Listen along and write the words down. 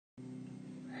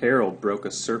Harold broke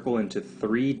a circle into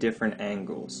 3 different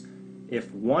angles.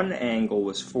 If one angle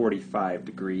was 45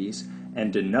 degrees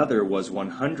and another was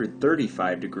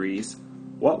 135 degrees,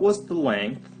 what was the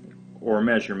length or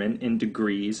measurement in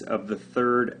degrees of the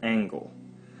third angle?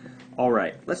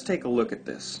 Alright, let's take a look at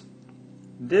this.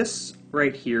 This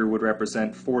right here would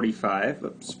represent 45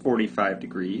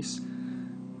 degrees.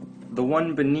 The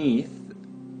one beneath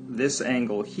this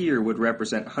angle here would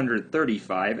represent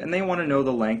 135, and they want to know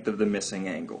the length of the missing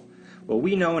angle. Well,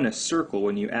 we know in a circle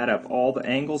when you add up all the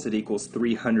angles it equals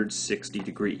 360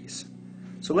 degrees.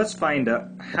 So let's find out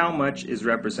how much is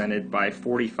represented by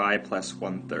 45 plus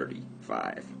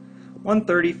 135.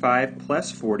 135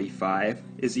 plus 45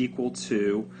 is equal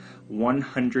to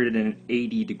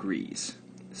 180 degrees.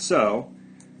 So,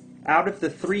 out of the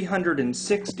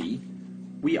 360,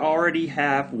 we already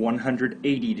have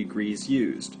 180 degrees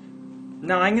used.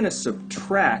 Now I'm going to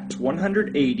subtract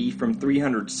 180 from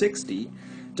 360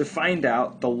 to find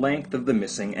out the length of the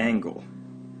missing angle.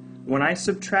 When I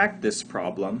subtract this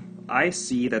problem, I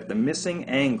see that the missing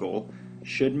angle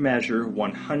should measure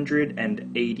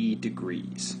 180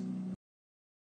 degrees.